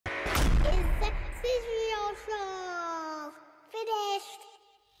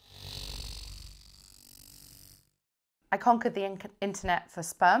I conquered the internet for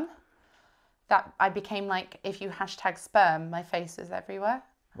sperm. That I became like, if you hashtag sperm, my face is everywhere.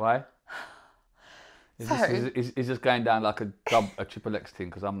 Why? Is this going down like a triple X thing?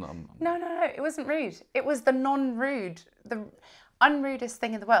 Because I'm not. No, it wasn't rude. It was the non-rude, the unrudest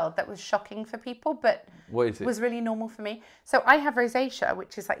thing in the world that was shocking for people, but what is it? Was really normal for me. So I have rosacea,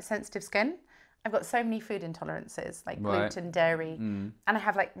 which is like sensitive skin. I've got so many food intolerances, like gluten, dairy, and I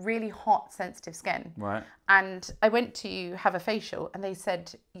have like really hot, sensitive skin. Right. And I went to have a facial and they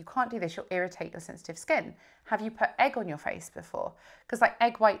said, you can't do this, you'll irritate your sensitive skin. Have you put egg on your face before? Because like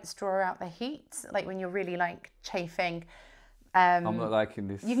egg whites draw out the heat, like when you're really like chafing. I'm not liking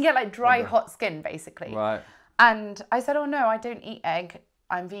this. You can get like dry, hot skin basically. Right. And I said, oh no, I don't eat egg.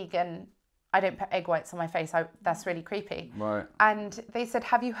 I'm vegan. I don't put egg whites on my face. That's really creepy. Right. And they said,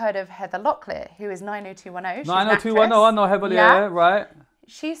 have you heard of Heather Locklear, who is 90210? 90210, I know Heather, yeah, right.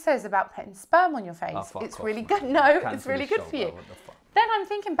 She says about putting sperm on your face. It's really good. No, it's really good for you. Then I'm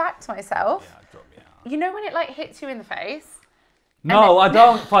thinking back to myself. Yeah, drop me out. You know when it like hits you in the face? No, I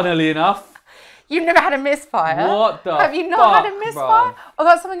don't, funnily enough. You've never had a misfire? What the Have you not had a misfire? Or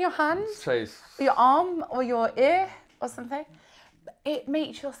got some on your hand? Trace. Or your arm or your ear or something? It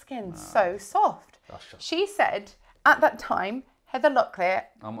makes your skin so soft. She said at that time, Heather Locklear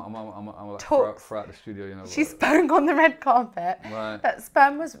I'm like throughout the studio, you know. She spoke on the red carpet that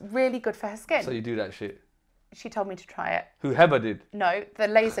sperm was really good for her skin. So you do that shit? She told me to try it. Who, Heather did? No, the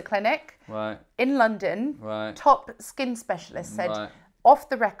laser clinic in London. Top skin specialist said, off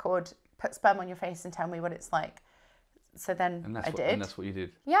the record, put sperm on your face and tell me what it's like. So then I did. And that's what you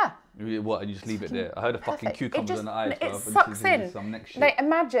did? Yeah. What, and you just leave it there? I heard a fucking cucumber in the eyes. It sucks in. Some next shit. Like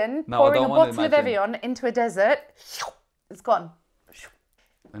imagine pouring a bottle of Evian into a desert. It's gone.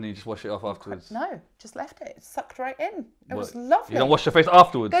 And you just wash it off afterwards? No, just left it. It sucked right in. It was lovely. You don't wash your face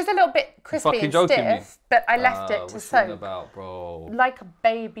afterwards? It was a little bit crispy and stiff, but I left it to soak. What's about, bro? Like a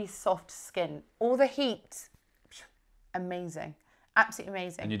baby soft skin. All the heat. Amazing. Absolutely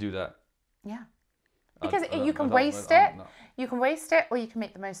amazing. And you do that? Yeah. Because you can waste it. You can waste it or you can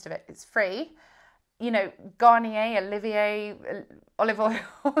make the most of it. It's free. You know, Garnier, Olivier, olive oil,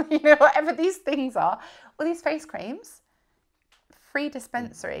 you know, whatever these things are. All these face creams. Free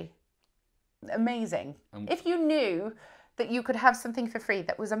dispensary. Amazing. If you knew that you could have something for free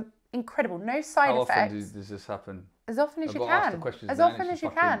that was incredible, no side effects. How often does this happen? As often as you can. As often as you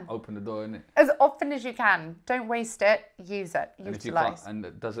can. Open the door, innit? As often as you can. Don't waste it. Use it. Utilise.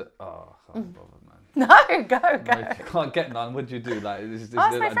 And does it? Oh, I can't bother, man. No, go. If you can't get none, what do you do? Like,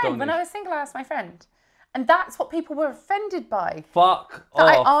 ask my friend. When I was single, I asked my friend. And that's what people were offended by. Fuck off.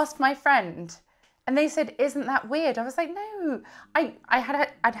 I asked my friend. And they said, isn't that weird? I was like, no.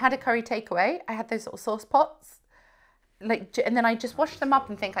 I'd had a curry takeaway. I had those little sauce pots. And then I just washed them up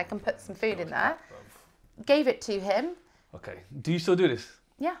and think I can put some food in there. Gave it to him. Okay. Do you still do this?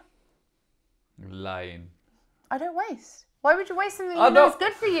 Yeah. You're lying. I don't waste. Why would you waste something you know is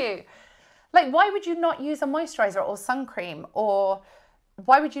good for you? Like, why would you not use a moisturiser or sun cream? Or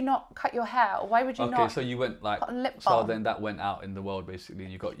why would you not cut your hair? Or why would you not Okay, so you went like, so then that went out in the world basically.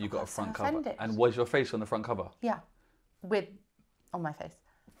 And you got a front cover. And was your face on the front cover? Yeah. On my face.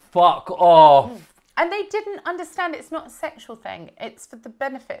 Fuck off. And they didn't understand it's not a sexual thing. It's for the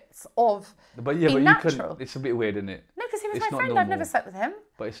benefits of being natural. It's a bit weird, isn't it? No, because he was my friend. I've never slept with him.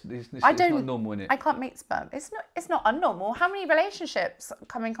 But it's not normal, isn't it? I can't meet sperm. It's not unnormal. How many relationships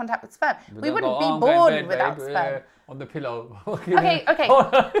come in contact with sperm? We wouldn't be born without sperm. On the pillow. Okay.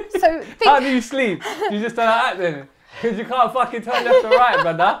 So how do you sleep? You just don't act then. Because you can't fucking turn left or right,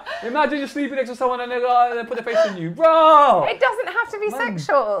 brother. Imagine you're sleeping next to someone and they put their face on you. Bro! It doesn't have to be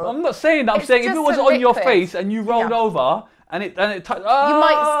sexual. I'm not saying that. I'm saying if it was on your face and you rolled over and it touched... You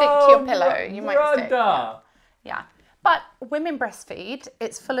might stick to your pillow. You might stick. Yeah. But women breastfeed.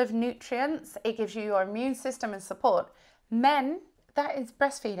 It's full of nutrients. It gives you your immune system and support. Men, that is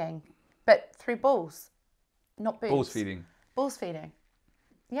breastfeeding. But through balls, not boobs. Balls feeding. Balls feeding.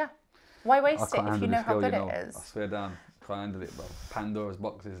 Yeah. Why waste it if you know how good it is? I swear down. Can't handle it, bro. Pandora's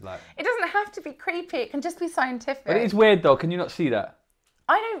box is like... It doesn't have to be creepy. It can just be scientific. But it is weird, though. Can you not see that?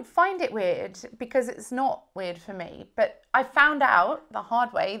 I don't find it weird because it's not weird for me. But I found out the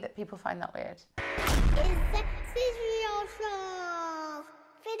hard way that people find that weird. Is sex real?